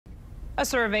A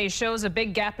survey shows a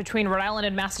big gap between Rhode Island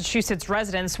and Massachusetts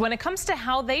residents when it comes to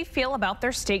how they feel about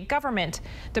their state government.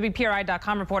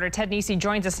 WPRI.com reporter Ted Nesi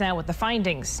joins us now with the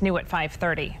findings, new at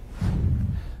 5:30.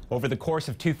 Over the course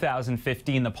of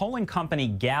 2015, the polling company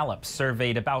Gallup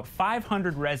surveyed about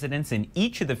 500 residents in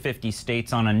each of the 50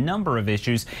 states on a number of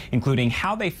issues, including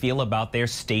how they feel about their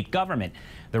state government.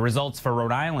 The results for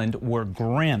Rhode Island were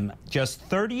grim. Just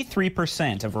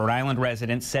 33% of Rhode Island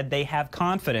residents said they have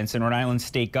confidence in Rhode Island's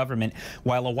state government,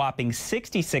 while a whopping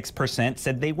 66%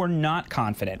 said they were not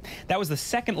confident. That was the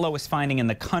second lowest finding in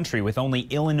the country, with only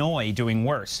Illinois doing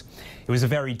worse. It was a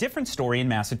very different story in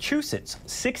Massachusetts.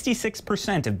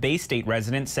 66% of Bay State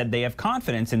residents said they have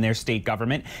confidence in their state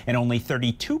government, and only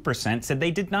 32% said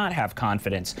they did not have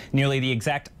confidence, nearly the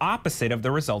exact opposite of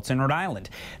the results in Rhode Island.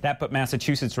 That put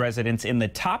Massachusetts residents in the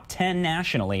top 10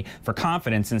 nationally for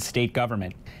confidence in state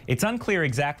government. It's unclear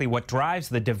exactly what drives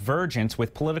the divergence,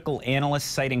 with political analysts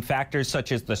citing factors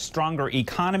such as the stronger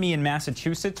economy in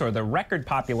Massachusetts or the record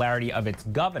popularity of its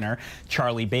governor,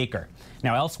 Charlie Baker.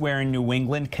 Now, elsewhere in New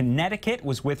England, Connecticut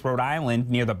was with Rhode Island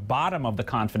near the bottom of the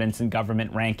confidence in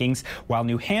government rankings, while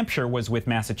New Hampshire was with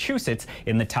Massachusetts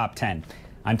in the top 10.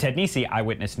 I'm Ted Nesi,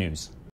 Eyewitness News.